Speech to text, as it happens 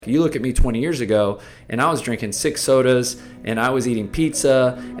You look at me 20 years ago, and I was drinking 6 sodas, and I was eating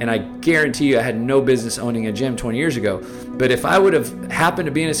pizza, and I guarantee you I had no business owning a gym 20 years ago. But if I would have happened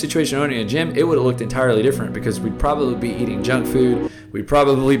to be in a situation owning a gym, it would have looked entirely different because we'd probably be eating junk food. We'd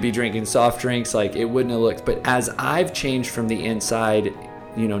probably be drinking soft drinks. Like, it wouldn't have looked. But as I've changed from the inside,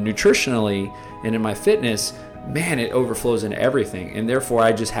 nutritionally and in my fitness, man, it overflows into everything. And therefore,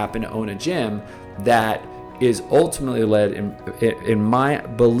 I just happen to own a gym that is ultimately led in my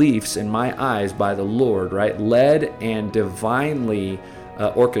beliefs, in my eyes, by the Lord, right? Led and divinely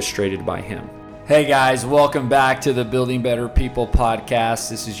orchestrated by Him. Hey guys, welcome back to the Building Better People podcast.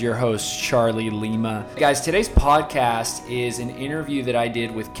 This is your host, Charlie Lima. Guys, today's podcast is an interview that I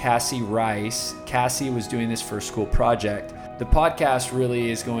did with Cassie Rice. Cassie was doing this for a school project. The podcast really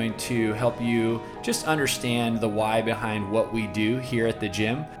is going to help you just understand the why behind what we do here at the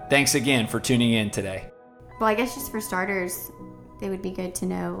gym. Thanks again for tuning in today. Well, I guess just for starters, it would be good to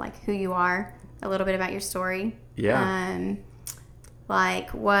know like who you are, a little bit about your story. Yeah.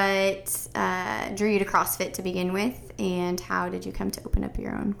 Like what drew you to CrossFit to begin with, and how did you come to open up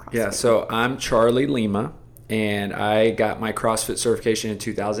your own CrossFit? Yeah, so I'm Charlie Lima, and I got my CrossFit certification in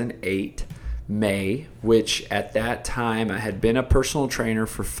 2008, May, which at that time I had been a personal trainer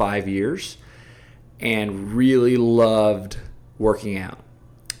for 5 years and really loved working out.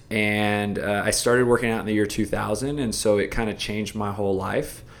 And I started working out in the year 2000, and so it kind of changed my whole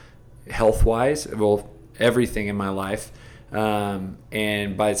life, health-wise, well, everything in my life.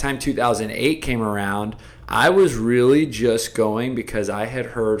 And by the time 2008 came around, I was really just going because I had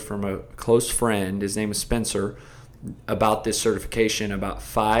heard from a close friend, his name is Spencer, about this certification about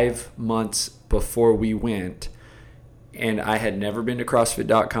 5 months before we went. And I had never been to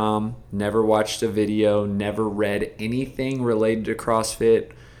CrossFit.com, never watched a video, never read anything related to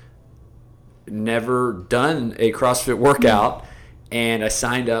CrossFit, never done a CrossFit workout, and I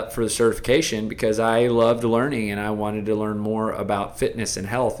signed up for the certification because I loved learning and I wanted to learn more about fitness and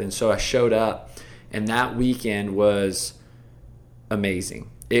health. And so I showed up, and that weekend was amazing.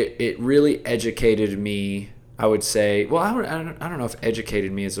 It really educated me, I would say. Well, I don't know if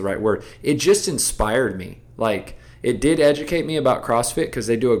educated me is the right word. It just inspired me. Like, it did educate me about CrossFit because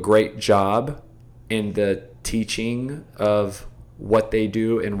they do a great job in the teaching of what they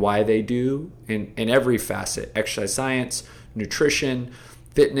do and why they do in every facet: exercise science, nutrition,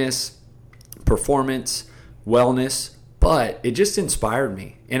 fitness, performance, wellness. But it just inspired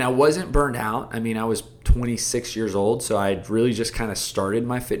me, and I wasn't burned out. I mean, I was 26 years old, so I really just kind of started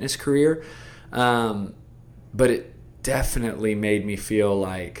my fitness career. But it definitely made me feel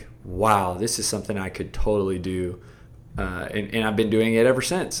like, wow, this is something I could totally do. And I've been doing it ever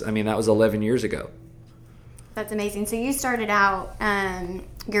since. I mean, that was 11 years ago. That's amazing. So you started out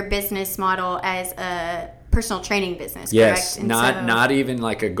your business model as a personal training business, yes, correct? Not even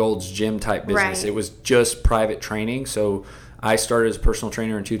like a Gold's Gym type business. Right. It was just private training. So I started as a personal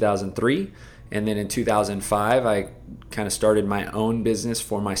trainer in 2003, and then in 2005 I kind of started my own business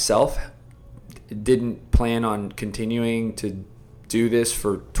for myself. Didn't plan on continuing to do this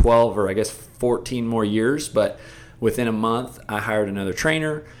for 12 or I guess 14 more years, but within a month I hired another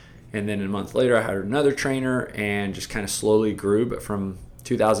trainer. And then a month later, I hired another trainer and just kind of slowly grew. But from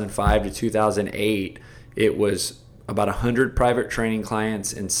 2005 to 2008, it was about 100 private training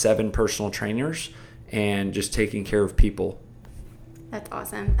clients and 7 personal trainers, and just taking care of people. That's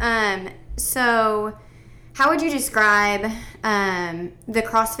awesome. So how would you describe the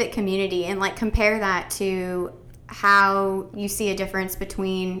CrossFit community and like compare that to how you see a difference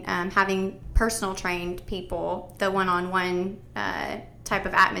between having personal trained people, the one-on-one type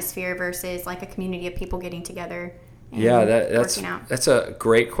of atmosphere, versus like a community of people getting together and working out? That's a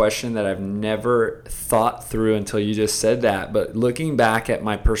great question that I've never thought through until you just said that. But looking back at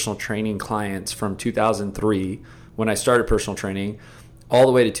my personal training clients from 2003, when I started personal training, all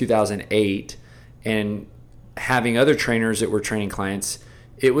the way to 2008, and having other trainers that were training clients,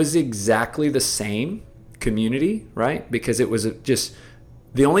 it was exactly the same community, right? Because it was just,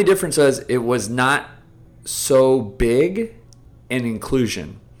 the only difference was it was not so big in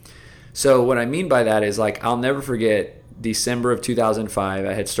inclusion. So what I mean by that is, like, I'll never forget December of 2005.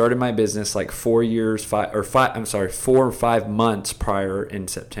 I had started my business like 4 or 5 months prior in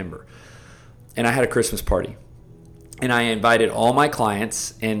September. And I had a Christmas party. And I invited all my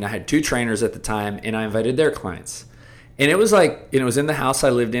clients, and I had 2 trainers at the time, and I invited their clients. And it was like, it was in the house I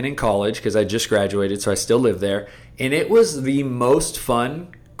lived in college because I just graduated, so I still live there. And it was the most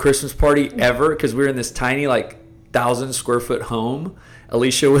fun Christmas party ever because we were in this tiny, like, 1,000 square foot home.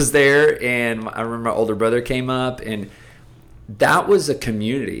 Alicia was there, and I remember my older brother came up, and that was a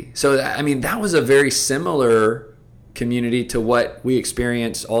community. So, I mean, that was a very similar community to what we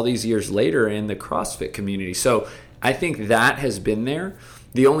experience all these years later in the CrossFit community. So I think that has been there.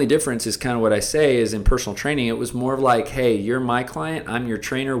 The only difference is kind of what I say is in personal training, it was more of like, hey, you're my client, I'm your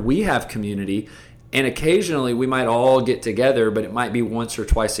trainer, we have community, and occasionally we might all get together, but it might be once or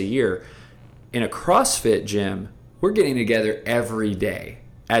twice a year. In a CrossFit gym, we're getting together every day,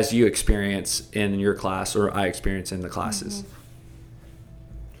 as you experience in your class or I experience in the classes.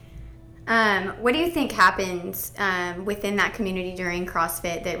 What do you think happens within that community during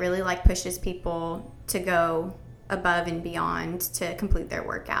CrossFit that really like pushes people to go above and beyond to complete their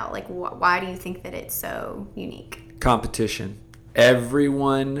workout? Like, why do you think that it's so unique? Competition.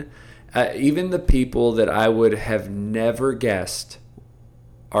 Everyone, even the people that I would have never guessed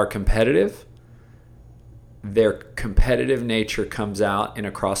are competitive, their competitive nature comes out in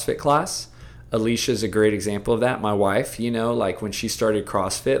a CrossFit class. Alicia's a great example of that. My wife, like when she started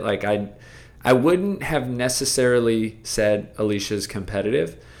CrossFit, like I wouldn't have necessarily said Alicia's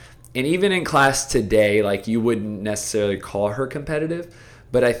competitive. And even in class today, like you wouldn't necessarily call her competitive.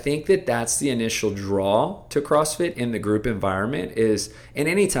 But I think that that's the initial draw to CrossFit in the group environment is, and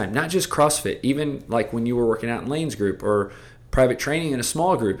anytime, not just CrossFit, even like when you were working out in Lane's group or private training in a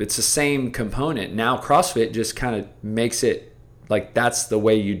small group, it's the same component. Now CrossFit just kind of makes it like that's the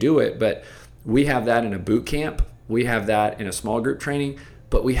way you do it. But we have that in a boot camp. We have that in a small group training,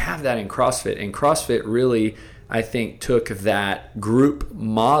 but we have that in CrossFit. And CrossFit really, I think, took that group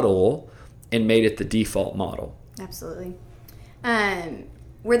model and made it the default model. Absolutely.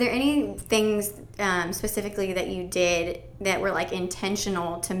 Were there any things specifically that you did that were like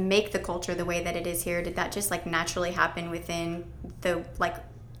intentional to make the culture the way that it is here? Did that just like naturally happen within the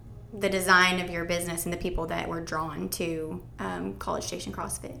design of your business and the people that were drawn to College Station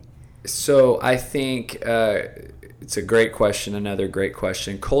CrossFit? So I think it's a great question, another great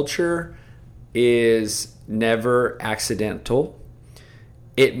question. Culture is never accidental.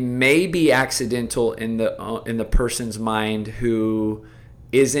 It may be accidental in the person's mind who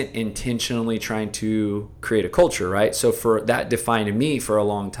isn't intentionally trying to create a culture, right? So for that defined me for a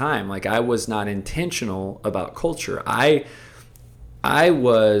long time. Like I was not intentional about culture. I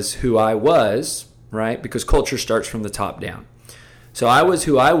was who I was, right? Because culture starts from the top down. So I was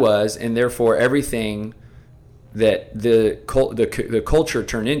who I was, and therefore everything that the culture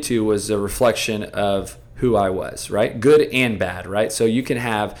turned into was a reflection of who I was, right? Good and bad, right? So you can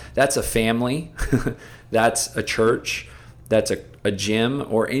have, that's a family, that's a church, that's a gym,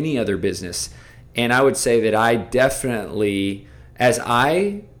 or any other business. And I would say that I definitely, as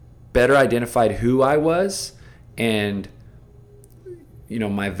I better identified who I was and,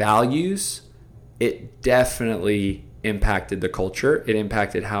 my values, it definitely impacted the culture. It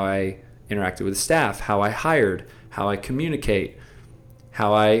impacted how I interacted with staff, how I hired, how I communicate,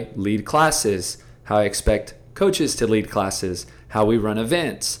 how I lead classes, how I expect coaches to lead classes, how we run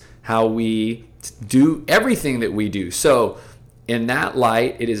events, how we do everything that we do. So in that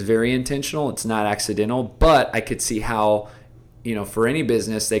light, it is very intentional. It's not accidental, but I could see how, for any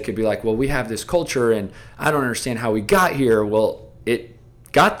business, they could be like, well, we have this culture and I don't understand how we got here. Well, it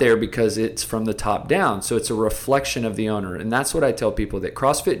got there because it's from the top down. So it's a reflection of the owner. And that's what I tell people, that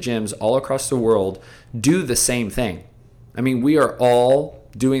CrossFit gyms all across the world do the same thing. I mean, we are all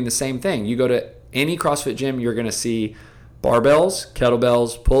doing the same thing. You go to any CrossFit gym, you're going to see barbells,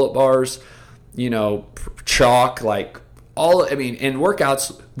 kettlebells, pull-up bars, chalk, and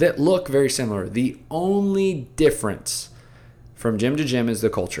workouts that look very similar. The only difference from gym to gym is the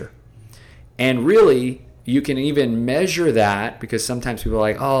culture. And really, you can even measure that, because sometimes people are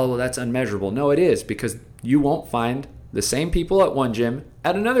like, oh, well, that's unmeasurable. No, it is, because you won't find the same people at one gym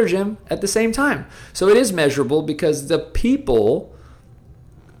at another gym at the same time. So it is measurable because the people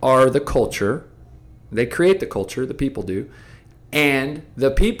are the culture. They create the culture, the people do. And the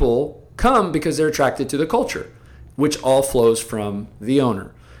people come because they're attracted to the culture, which all flows from the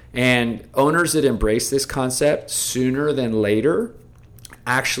owner. And owners that embrace this concept sooner than later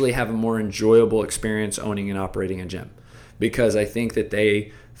actually have a more enjoyable experience owning and operating a gym, because I think that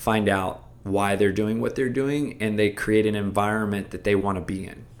they find out why they're doing what they're doing and they create an environment that they want to be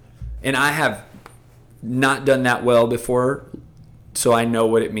in. And I have not done that well before, so I know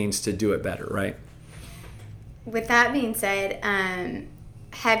what it means to do it better, right? With that being said,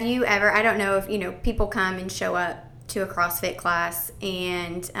 have you ever, I don't know if, people come and show up to a CrossFit class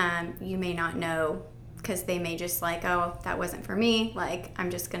and you may not know, because they may just like, oh, that wasn't for me, like, I'm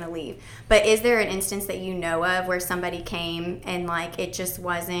just going to leave. But is there an instance that you know of where somebody came and, like, it just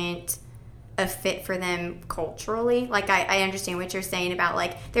wasn't a fit for them culturally? Like, I understand what you're saying about,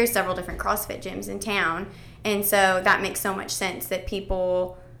 like, there's several different CrossFit gyms in town, and so that makes so much sense that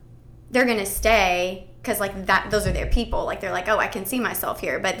people they're going to stay because like that, those are their people. Like they're like, oh, I can see myself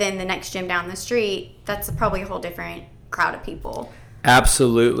here. But then the next gym down the street, that's probably a whole different crowd of people.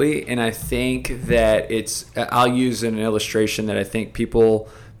 Absolutely. And I think that I'll use an illustration that I think people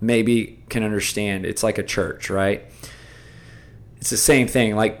maybe can understand. It's like a church, right? It's the same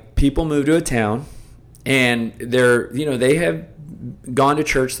thing. Like people move to a town and they have gone to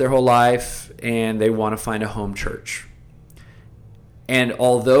church their whole life and they want to find a home church. And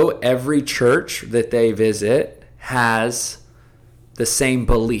although every church that they visit has the same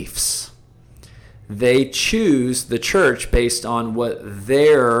beliefs, they choose the church based on what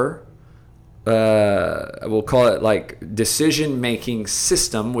their, we'll call it like decision-making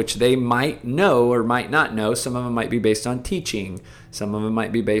system, which they might know or might not know. Some of them might be based on teaching. Some of them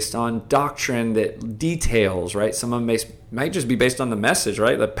might be based on doctrine that details, right? Some of them might just be based on the message,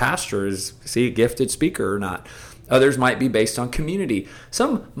 right? The pastor is a gifted speaker or not. Others might be based on community.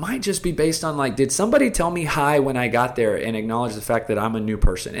 Some might just be based on like, did somebody tell me hi when I got there and acknowledge the fact that I'm a new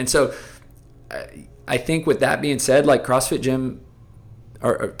person? And so I think with that being said, like CrossFit gym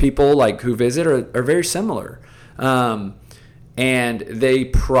or people like who visit are very similar. And they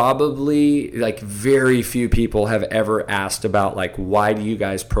probably, like very few people have ever asked about like, why do you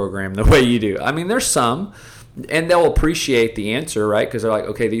guys program the way you do? I mean, there's some, and they'll appreciate the answer, right? Because they're like,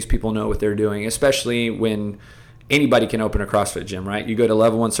 okay, these people know what they're doing, especially when anybody can open a CrossFit gym, right? You go to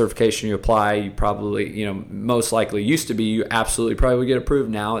level 1 certification, you apply, you probably, most likely used to be, you absolutely probably would get approved.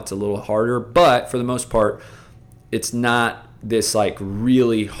 Now it's a little harder, but for the most part, it's not this like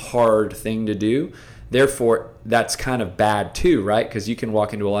really hard thing to do. Therefore, that's kind of bad too, right? Because you can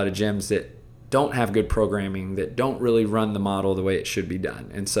walk into a lot of gyms that don't have good programming, that don't really run the model the way it should be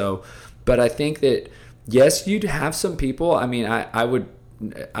done. And so, but I think that, yes, you'd have some people. I mean, I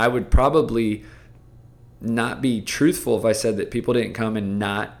would probably not be truthful if I said that people didn't come and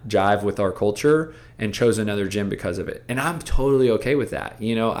not jive with our culture and chose another gym because of it. And I'm totally okay with that.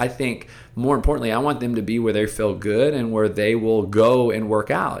 I think more importantly, I want them to be where they feel good and where they will go and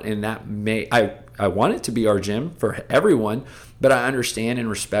work out. And that I want it to be our gym for everyone, but I understand and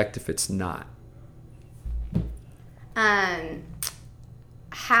respect if it's not.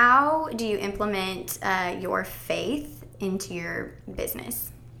 How do you implement your faith into your business?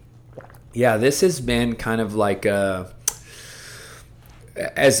 Yeah, this has been kind of like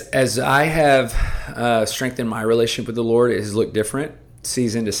as I have strengthened my relationship with the Lord, it has looked different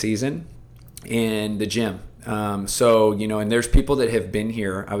season to season in the gym. So, and there's people that have been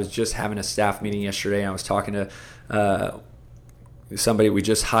here. I was just having a staff meeting yesterday. And I was talking to somebody we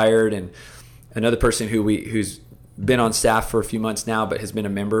just hired and another person who's been on staff for a few months now, but has been a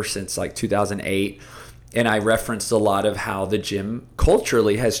member since like 2008. And I referenced a lot of how the gym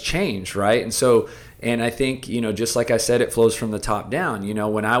culturally has changed, right? And so, and I think, just like I said, it flows from the top down.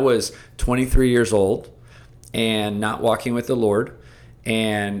 When I was 23 years old and not walking with the Lord,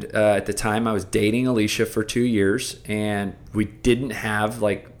 and at the time I was dating Alicia for 2 years, and we didn't have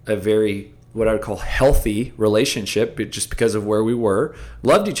like a very, what I would call healthy relationship just because of where we were.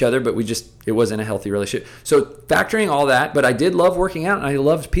 Loved each other, but it wasn't a healthy relationship. So factoring all that, but I did love working out and I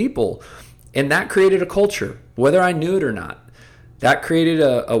loved people. And that created a culture, whether I knew it or not. That created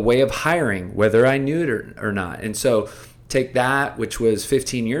a way of hiring, whether I knew it or not. And so take that, which was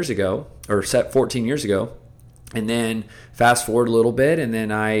 15 years ago, or 14 years ago, and then fast forward a little bit, and then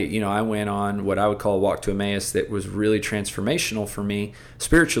I went on what I would call a walk to Emmaus that was really transformational for me,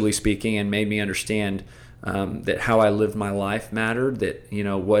 spiritually speaking, and made me understand that how I lived my life mattered, that,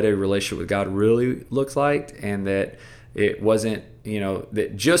 what a relationship with God really looks like, and that it wasn't,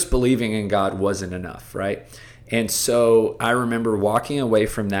 that just believing in God wasn't enough, right? And so I remember walking away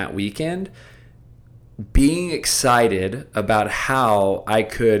from that weekend being excited about how I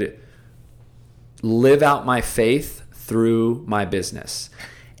could live out my faith through my business.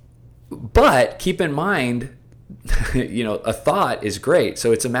 But keep in mind, a thought is great.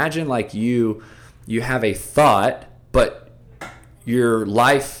 So it's imagine like you have a thought, but your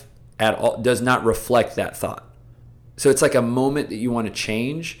life at all does not reflect that thought. So it's like a moment that you want to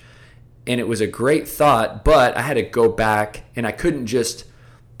change, and it was a great thought, but I had to go back, and I couldn't just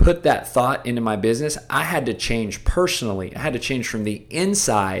put that thought into my business. I had to change personally. I had to change from the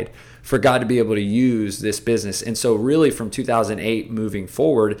inside for God to be able to use this business. And so really from 2008 moving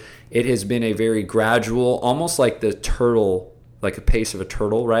forward, it has been a very gradual, almost like the turtle, like a pace of a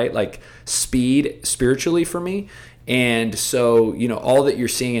turtle, right? Like speed spiritually for me. And so, all that you're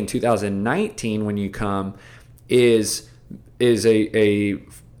seeing in 2019 when you come is a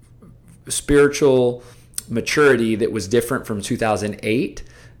spiritual maturity that was different from 2008,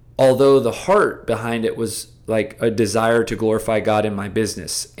 although the heart behind it was like a desire to glorify God in my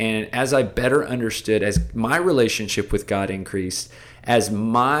business. And as I better understood, as my relationship with God increased, as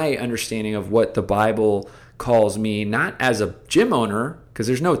my understanding of what the Bible calls me, not as a gym owner, because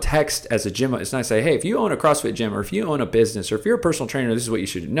there's no text as a gym. It's not say, hey, if you own a CrossFit gym, or if you own a business, or if you're a personal trainer, this is what you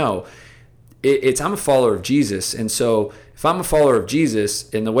should know. It's I'm a follower of Jesus. And so if I'm a follower of Jesus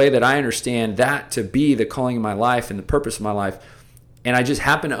in the way that I understand that to be the calling of my life and the purpose of my life, and I just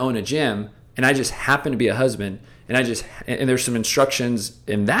happen to own a gym, and I just happen to be a husband, and there's some instructions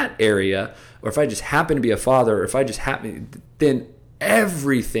in that area, or if I just happen to be a father, or if I just happen, then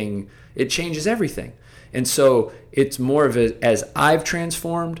everything, it changes everything. And so it's more of a, as I've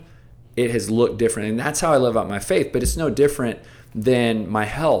transformed, it has looked different. And that's how I live out my faith, but it's no different than my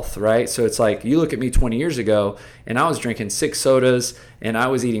health, right? So it's like, you look at me 20 years ago, and I was drinking 6 sodas, and I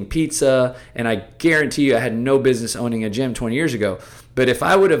was eating pizza, and I guarantee you I had no business owning a gym 20 years ago. But if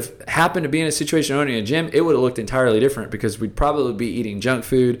I would have happened to be in a situation owning a gym, it would have looked entirely different, because we'd probably be eating junk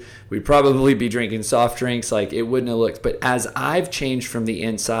food. We'd probably be drinking soft drinks. Like, it wouldn't have looked. But as I've changed from the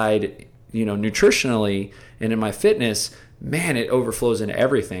inside, nutritionally and in my fitness, man, it overflows into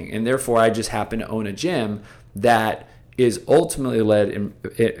everything. And therefore, I just happen to own a gym that is ultimately led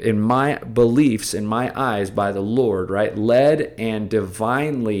in my beliefs, in my eyes, by the Lord, right? Led and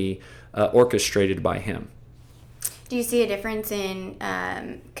divinely orchestrated by Him. Do you see a difference in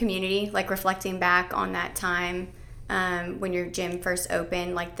community, like reflecting back on that time when your gym first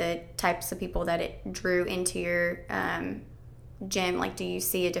opened, like the types of people that it drew into your gym? Like, do you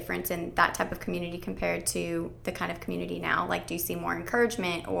see a difference in that type of community compared to the kind of community now? Like, do you see more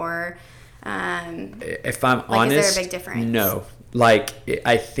encouragement, or if I'm like, honest, is there a big difference? No. Like,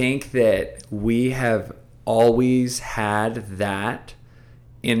 I think that we have always had that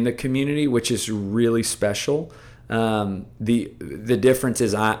in the community, which is really special. The difference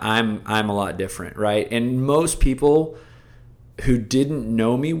is I'm a lot different, right? And most people who didn't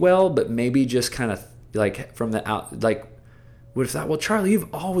know me well, but maybe just kind of like from the out, like, would have thought, well, Charlie,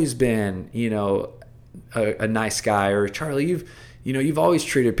 you've always been, a nice guy, or Charlie, you've always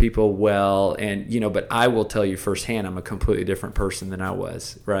treated people well. And, but I will tell you firsthand, I'm a completely different person than I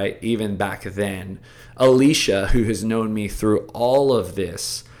was, right? Even back then. Alicia, who has known me through all of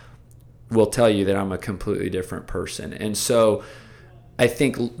this, will tell you that I'm a completely different person. And so I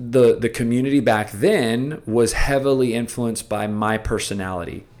think the community back then was heavily influenced by my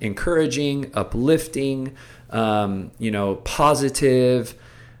personality, encouraging, uplifting, positive.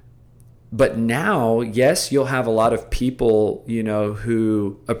 But now, yes, you'll have a lot of people,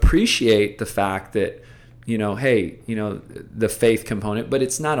 who appreciate the fact that, hey, the faith component, but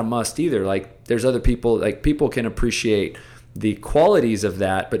it's not a must either. Like, there's other people, like, people can appreciate the qualities of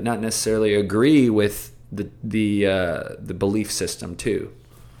that, but not necessarily agree with the belief system too.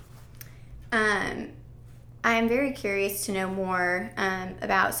 I'm very curious to know more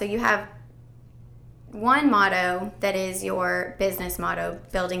about, so you have one motto that is your business motto,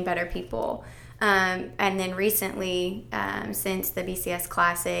 building better people. And then recently, since the BCS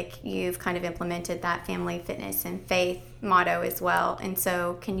Classic, you've kind of implemented that family, fitness, and faith motto as well. And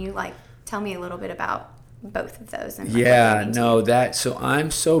so can you tell me a little bit about both of those? And so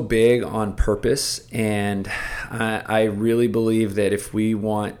I'm so big on purpose, and I really believe that if we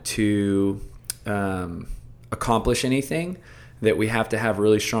want to accomplish anything, that we have to have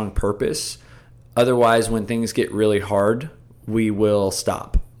really strong purpose. Otherwise, when things get really hard, we will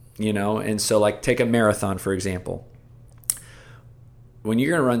stop, And so, take a marathon, for example. When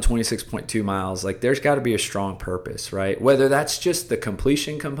you're going to run 26.2 miles, there's got to be a strong purpose, right? Whether that's just the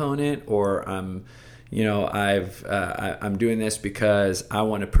completion component, or I'm doing this because I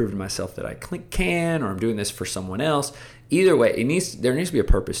want to prove to myself that I can, or I'm doing this for someone else. Either way, there needs to be a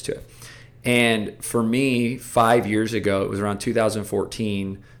purpose to it. And for me, 5 years ago, it was around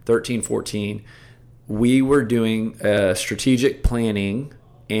 2014, 13, 14, we were doing strategic planning,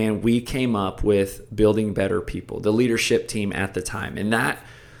 and we came up with building better people, the leadership team at the time. And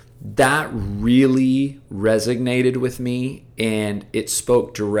that really resonated with me, and it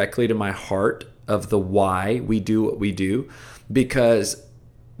spoke directly to my heart of the why we do what we do, because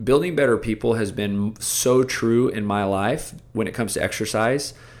building better people has been so true in my life when it comes to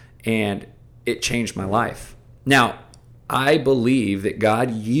exercise, and it changed my life. Now, I believe that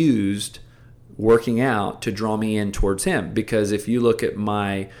God used working out to draw me in towards Him, because if you look at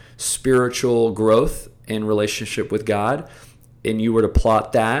my spiritual growth in relationship with God, and you were to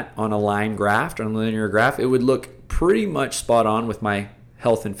plot that on a line graph, on a linear graph, it would look pretty much spot on with my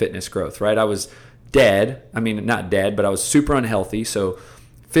health and fitness growth, right? I was dead. I mean, not dead, but I was super unhealthy. So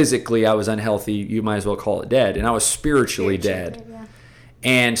physically I was unhealthy. You might as well call it dead. And I was spiritually dead. Yeah.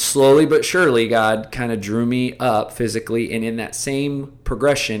 And slowly but surely, God kind of drew me up physically. And in that same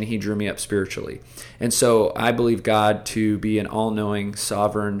progression, he drew me up spiritually. And so I believe God to be an all-knowing,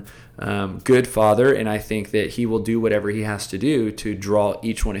 sovereign, good father. And I think that he will do whatever he has to do to draw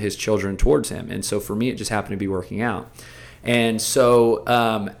each one of his children towards him. And so for me, it just happened to be working out. And so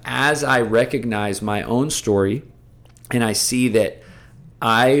as I recognize my own story and I see that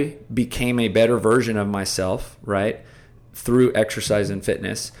I became a better version of myself, right, through exercise and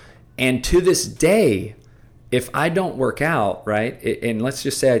fitness. And to this day, if I don't work out, right, and let's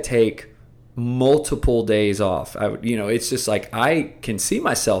just say I take multiple days off, it's just like I can see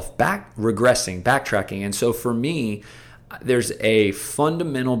myself backtracking. And so for me, there's a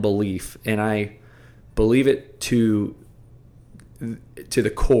fundamental belief, and I believe it to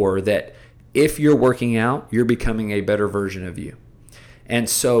the core, that if you're working out, you're becoming a better version of you. And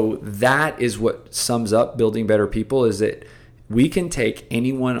so that is what sums up building better people, is that we can take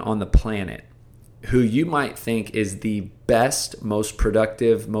anyone on the planet who you might think is the best, most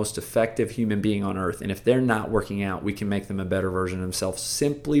productive, most effective human being on earth. And if they're not working out, we can make them a better version of themselves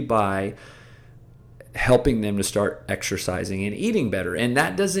simply by helping them to start exercising and eating better. And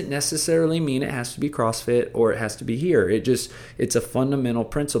that doesn't necessarily mean it has to be CrossFit or it has to be here. It's a fundamental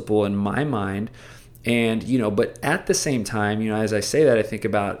principle in my mind. And, but at the same time, as I say that, I think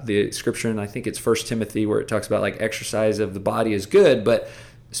about the scripture, and I think it's 1 Timothy where it talks about like exercise of the body is good, but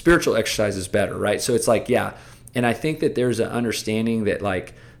spiritual exercise is better, right? So it's like, yeah. And I think that there's an understanding that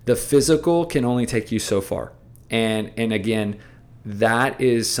like the physical can only take you so far. And again, that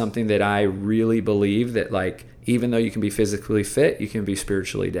is something that I really believe, that like, even though you can be physically fit, you can be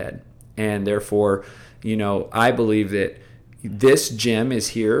spiritually dead. And therefore, I believe that this gym is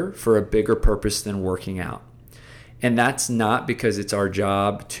here for a bigger purpose than working out. And that's not because it's our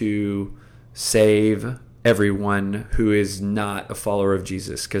job to save everyone who is not a follower of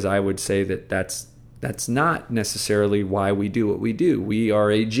Jesus, because I would say that that's not necessarily why we do what we do. We are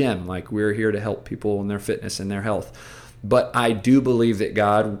a gym. Like, we're here to help people in their fitness and their health. But I do believe that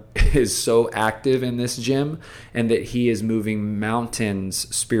God is so active in this gym, and that he is moving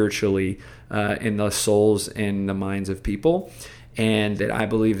mountains spiritually in the souls and the minds of people. And that I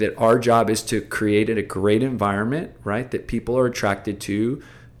believe that our job is to create a great environment, right, that people are attracted to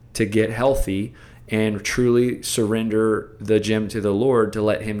get healthy and truly surrender the gym to the Lord, to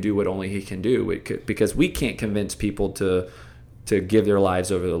let him do what only he can do. Because we can't convince people to give their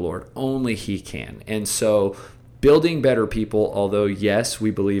lives over to the Lord. Only he can. And so building better people, although yes,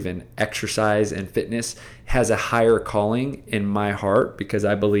 we believe in exercise and fitness, has a higher calling in my heart, because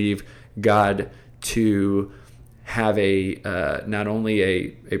I believe God to have not only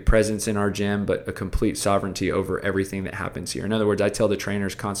a presence in our gym, but a complete sovereignty over everything that happens here. In other words, I tell the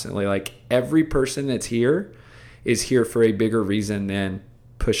trainers constantly, like, every person that's here is here for a bigger reason than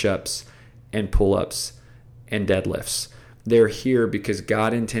push-ups and pull-ups and deadlifts. They're here because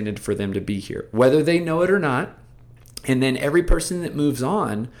God intended for them to be here, whether they know it or not. And then every person that moves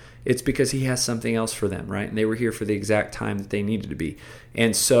on, it's because he has something else for them, right? And they were here for the exact time that they needed to be.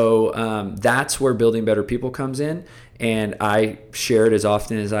 And so that's where building better people comes in. And I share it as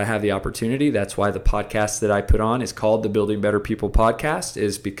often as I have the opportunity. That's why the podcast that I put on is called the Building Better People Podcast,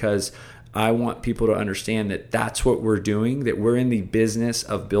 is because I want people to understand that that's what we're doing, that we're in the business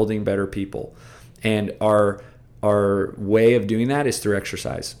of building better people. And our way of doing that is through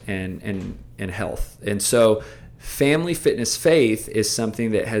exercise and health. And so Family Fitness Faith is something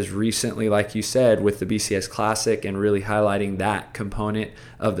that has recently, like you said, with the BCS Classic and really highlighting that component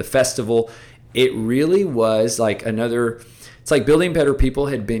of the festival, it really was like it's like building better people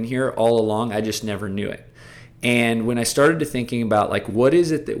had been here all along. I just never knew it. And when I started to thinking about like, what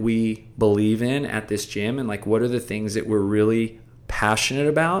is it that we believe in at this gym, and like, what are the things that we're really passionate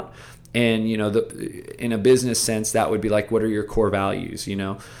about? And, in a business sense, that would be like, what are your core values?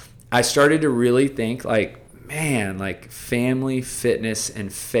 I started to really think like, man, like family, fitness,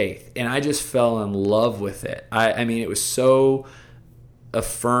 and faith. And I just fell in love with it. I mean, it was so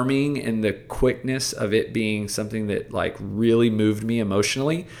affirming in the quickness of it being something that like really moved me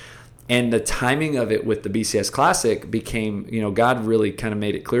emotionally. And the timing of it with the BCS Classic became, God really kind of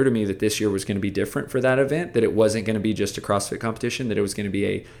made it clear to me that this year was going to be different for that event, that it wasn't going to be just a CrossFit competition, that it was going to be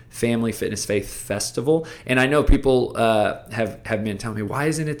a family fitness faith festival. And I know people have been telling me, why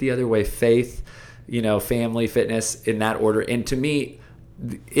isn't it the other way? Faith, family, fitness, in that order. And to me,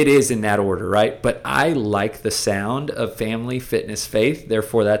 it is in that order, right? But I like the sound of family, fitness, faith.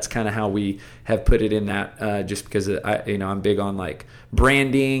 Therefore, that's kind of how we have put it in that, just because I'm big on like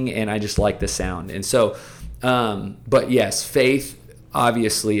branding, and I just like the sound. And so, but yes, faith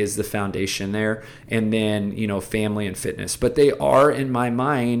obviously is the foundation there, and then, you know, family and fitness. But they are, in my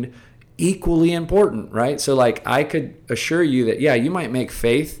mind, equally important, right? So like I could assure you that, yeah, you might make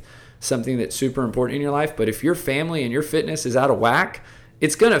faith something that's super important in your life, but if your family and your fitness is out of whack,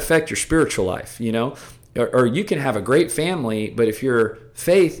 it's going to affect your spiritual life, you know? Or you can have a great family, but if your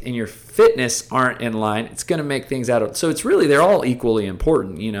faith and your fitness aren't in line, it's going to make things out of. So it's really, they're all equally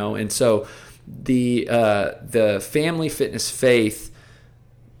important, you know. And so the family, fitness, faith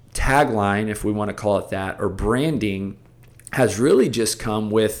tagline, if we want to call it that, or branding, has really just come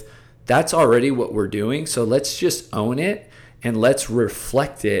with, that's already what we're doing. So let's just own it and let's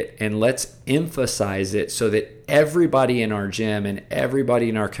reflect it and let's emphasize it so that everybody in our gym and everybody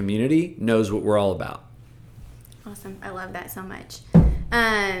in our community knows what we're all about. Awesome. I love that so much.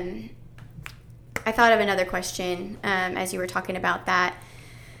 I thought of another question as you were talking about that,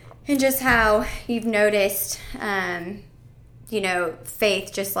 and just how you've noticed, you know,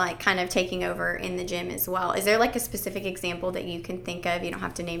 faith just like kind of taking over in the gym as well. Is there like a specific example that you can think of? You don't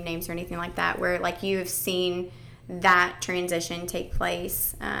have to name names or anything like that, where like you have seen that transition take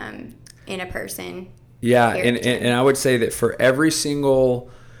place in a person. Yeah, and I would say that for every single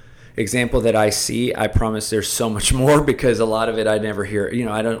example that I see, I promise there's so much more, because a lot of it I never hear, you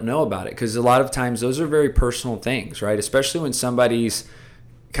know, I don't know about it, because a lot of times those are very personal things, right? Especially when somebody's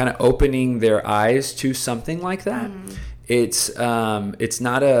kind of opening their eyes to something like that. It's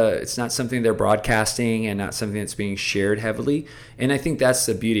not something they're broadcasting and not something that's being shared heavily. And I think that's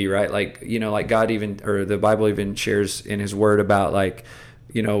the beauty, right? Like, you know, like God even, or the Bible even shares in his word about like,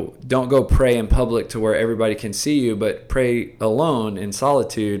 you know, don't go pray in public to where everybody can see you, but pray alone in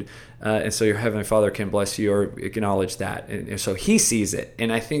solitude. And so your Heavenly Father can bless you or acknowledge that. And so he sees it.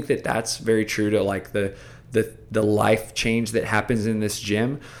 And I think that that's very true to like the life change that happens in this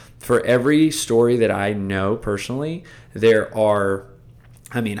gym. For every story that I know personally, there are,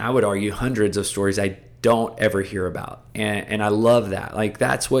 I mean, I would argue hundreds of stories I don't ever hear about. And I love that. Like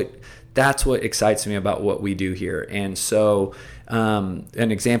that's what excites me about what we do here. And so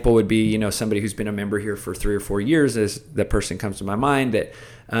an example would be, you know, somebody who's been a member here for 3 or 4 years, as the person comes to my mind that,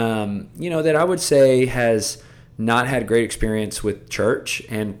 you know, that I would say has not had great experience with church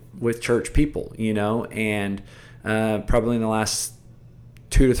and with church people, you know, and probably in the last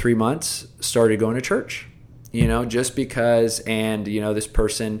 2 to 3 months started going to church, you know, just because, and, you know, this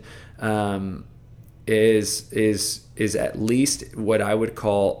person is at least what I would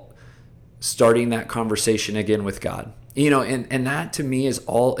call starting that conversation again with God, you know, and that to me is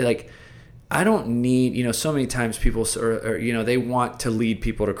all like, I don't need, you know, so many times people are, you know, they want to lead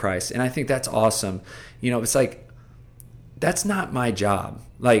people to Christ. And I think that's awesome. You know, it's like, that's not my job.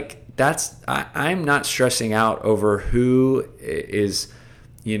 Like I'm not stressing out over who is,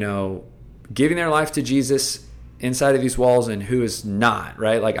 you know, giving their life to Jesus inside of these walls and who is not,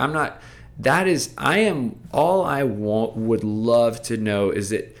 right? Like all I would love to know is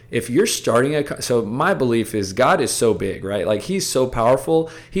that if you're starting so my belief is God is so big, right? Like he's so powerful.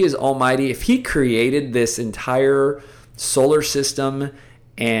 He is almighty. If he created this entire solar system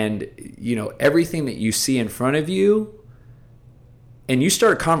and, you know, everything that you see in front of you, and you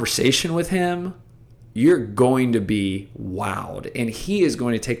start a conversation with him, you're going to be wowed. And he is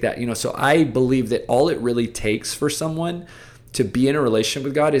going to take that, you know, so I believe that all it really takes for someone to be in a relationship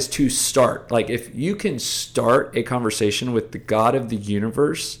with God is to start. Like if you can start a conversation with the God of the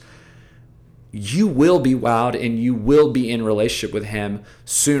universe, you will be wowed and you will be in relationship with him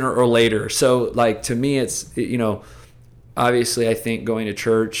sooner or later. So like to me, it's, you know, obviously I think going to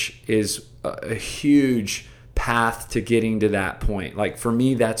church is a huge path to getting to that point. Like for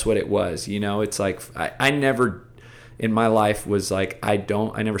me, that's what it was, you know. It's like I never in my life was like I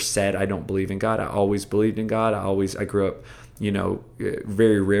never said I don't believe in God. I always believed in God. I grew up, you know,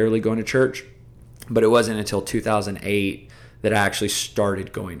 very rarely going to church, but it wasn't until 2008 that I actually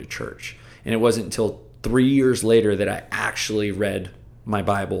started going to church. And it wasn't until 3 years later that I actually read my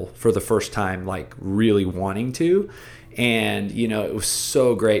Bible for the first time, like really wanting to. And, you know, it was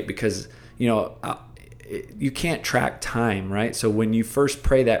so great because, you know, you can't track time, right? So when you first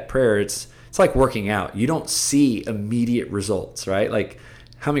pray that prayer, it's like working out. You don't see immediate results, right? Like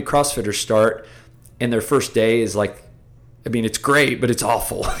how many CrossFitters start and their first day is like, I mean, it's great, but it's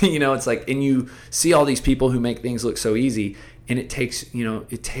awful. You know, it's like, and you see all these people who make things look so easy, and it takes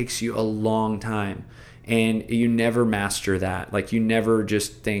you a long time, and you never master that. Like you never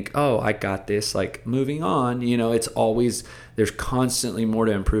just think, oh, I got this, like moving on. You know, it's always, there's constantly more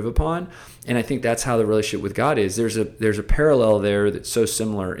to improve upon. And I think that's how the relationship with God is. There's a parallel there that's so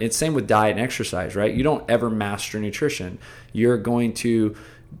similar. It's same with diet and exercise, right? You don't ever master nutrition. You're going to,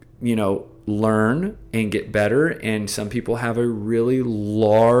 you know, learn and get better, and some people have a really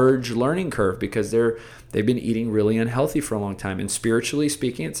large learning curve because they've been eating really unhealthy for a long time. And spiritually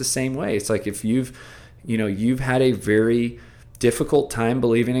speaking, it's the same way. It's like if you've had a very difficult time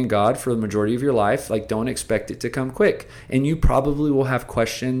believing in God for the majority of your life, like don't expect it to come quick. And you probably will have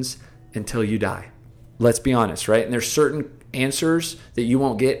questions until you die. Let's be honest, right? And there's certain answers that you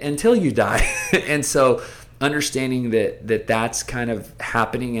won't get until you die. And so understanding that's kind of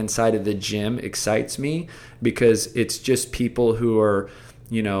happening inside of the gym excites me, because it's just people who are,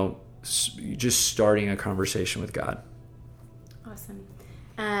 just starting a conversation with God. Awesome.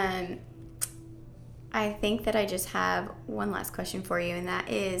 I think that I just have one last question for you, and that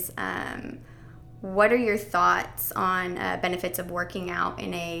is, what are your thoughts on benefits of working out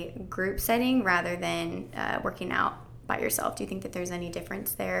in a group setting rather than working out by yourself? Do you think that there's any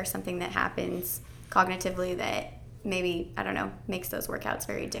difference there, something that happens cognitively that maybe, I don't know, makes those workouts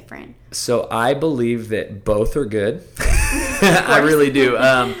very different? So I believe that both are good. I really do.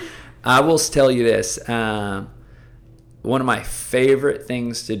 I will tell you this. One of my favorite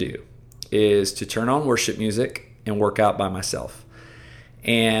things to do is to turn on worship music and work out by myself.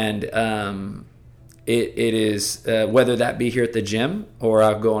 And it is, whether that be here at the gym or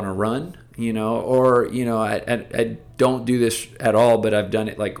I'll go on a run, I don't do this at all, but I've done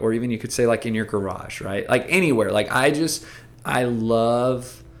it or even you could say in your garage, right? Like anywhere. I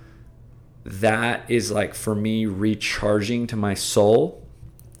love that is for me recharging to my soul.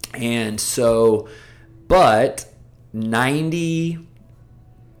 And so, but 99%,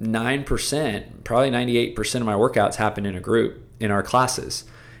 probably 98% of my workouts happen in a group in our classes.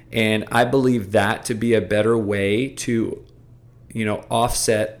 And I believe that to be a better way to,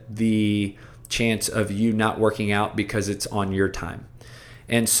 offset the chance of you not working out because it's on your time.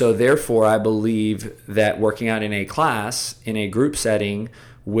 And so therefore, I believe that working out in a class, in a group setting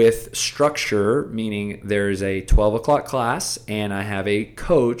with structure, meaning there's a 12 o'clock class and I have a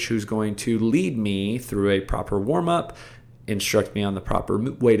coach who's going to lead me through a proper warm-up, instruct me on the proper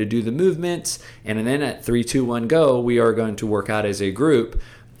way to do the movements, and then at 3, 2, 1, go, we are going to work out as a group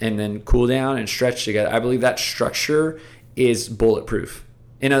and then cool down and stretch together. I believe that structure is bulletproof.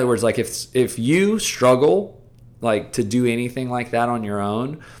 In other words, if you struggle to do anything like that on your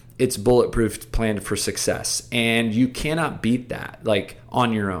own, it's bulletproof, planned for success, and you cannot beat that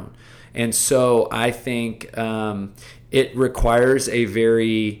on your own. And so I think it requires a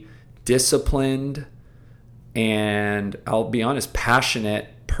very disciplined and, I'll be honest,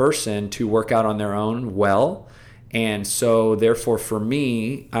 passionate person to work out on their own well. And so therefore for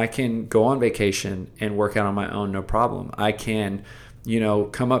me, I can go on vacation and work out on my own, no problem. I can,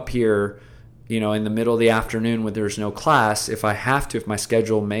 come up here, in the middle of the afternoon when there's no class, if I have to, if my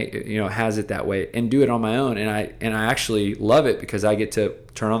schedule has it that way, and do it on my own. And I actually love it because I get to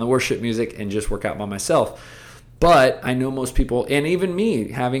turn on the worship music and just work out by myself. But I know most people, and even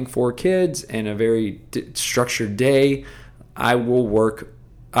me, having 4 kids and a very structured day, I will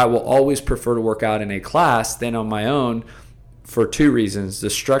always prefer to work out in a class than on my own for 2 reasons: the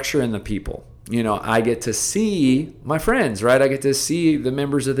structure and the people. I get to see my friends, right? I get to see the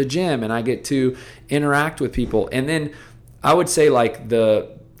members of the gym, and I get to interact with people. And then I would say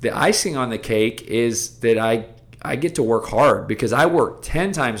the icing on the cake is that I get to work hard, because I work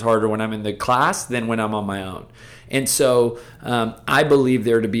 10 times harder when I'm in the class than when I'm on my own. And so I believe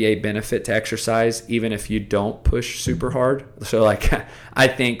there to be a benefit to exercise, even if you don't push super hard. So I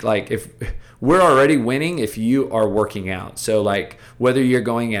think if we're already winning if you are working out. So whether you're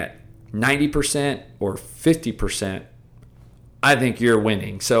going at 90% or 50%, I think you're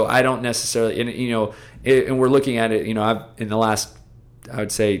winning. So I don't necessarily, and we're looking at it, I've in the last, I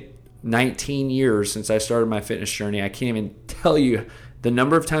would say 19 years since I started my fitness journey, I can't even tell you the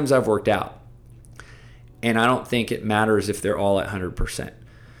number of times I've worked out. And I don't think it matters if they're all at 100%.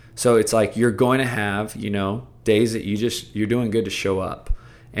 So it's you're going to have, days that you're doing good to show up.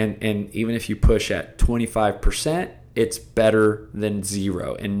 And even if you push at 25%, it's better than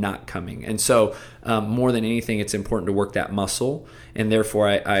 0 and not coming. And so more than anything, it's important to work that muscle. And therefore,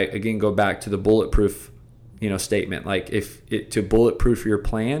 I again go back to the bulletproof, statement. To bulletproof your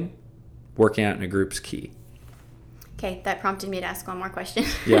plan, working out in a group's key. Okay, that prompted me to ask one more question.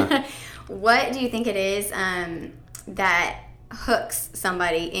 Yeah. What do you think it is that hooks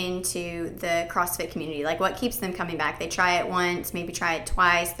somebody into the CrossFit community? What keeps them coming back? They try it once, maybe try it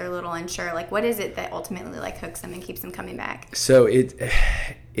twice, they're a little unsure. What is it that ultimately hooks them and keeps them coming back? So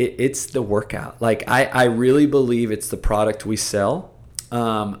it's the workout. I really believe it's the product we sell.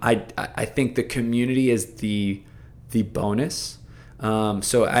 I think the community is the bonus.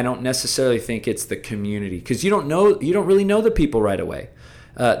 So I don't necessarily think it's the community, because you don't really know the people right away.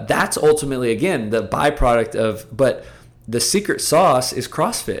 that's ultimately, again, the byproduct of, but the secret sauce is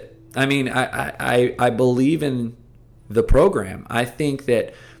CrossFit. I mean, I believe in the program. I think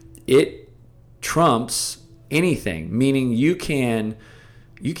that it trumps anything, meaning you can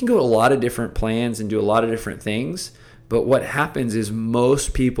go to a lot of different plans and do a lot of different things, but what happens is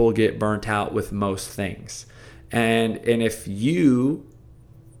most people get burnt out with most things. And if you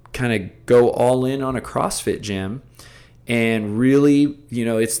kind of go all in on a CrossFit gym and really,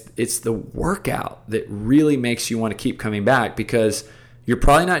 it's the workout that really makes you want to keep coming back, because you're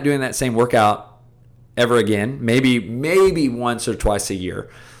probably not doing that same workout ever again, maybe once or twice a year.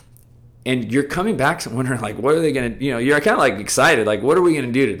 And you're coming back wondering, like, what are they going to, you're kind of like excited. Like, what are we going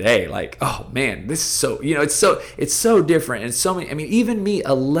to do today? Like, oh man, this is so, it's so different. And so many, I mean, even me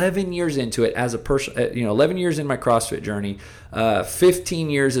 11 years into it as a person, 11 years in my CrossFit journey, 15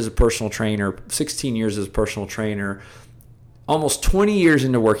 years as a personal trainer, 16 years as a personal trainer, almost 20 years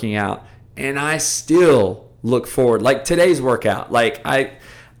into working out. And I still look forward, like today's workout. Like I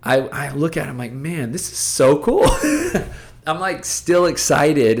look at it, I'm like, man, this is so cool. I'm like still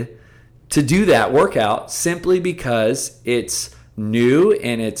excited to do that workout simply because it's new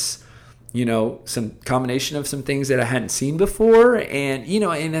and it's, some combination of some things that I hadn't seen before. And,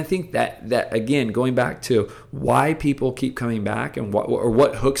 and I think that again, going back to why people keep coming back and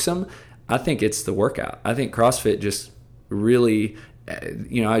what hooks them, I think it's the workout. I think CrossFit just really,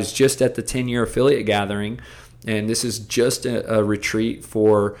 I was just at the 10-year affiliate gathering, and this is just a retreat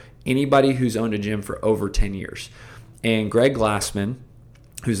for anybody who's owned a gym for over 10 years. And Greg Glassman,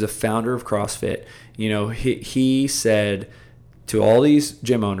 who's the founder of CrossFit, he said to all these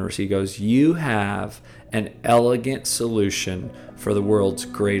gym owners, he goes, you have an elegant solution for the world's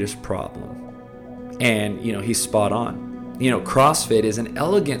greatest problem. And, he's spot on. CrossFit is an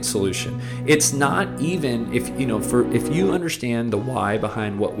elegant solution. It's not even, if you understand the why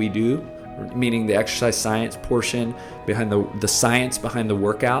behind what we do, meaning the exercise science portion, behind the science behind the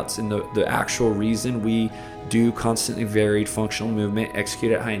workouts and the actual reason we do constantly varied functional movement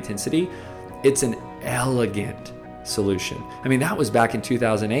executed at high intensity, it's an elegant solution. I mean, that was back in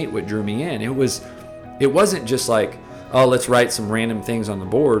 2008 what drew me in. It wasn't just like, oh, let's write some random things on the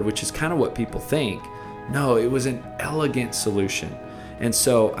board, which is kind of what people think. No, it was an elegant solution. And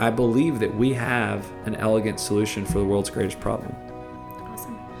so I believe that we have an elegant solution for the world's greatest problem.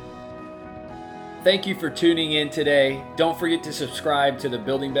 Awesome. Thank you for tuning in today. Don't forget to subscribe to the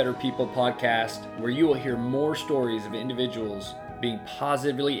Building Better People podcast, where you will hear more stories of individuals being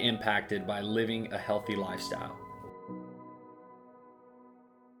positively impacted by living a healthy lifestyle.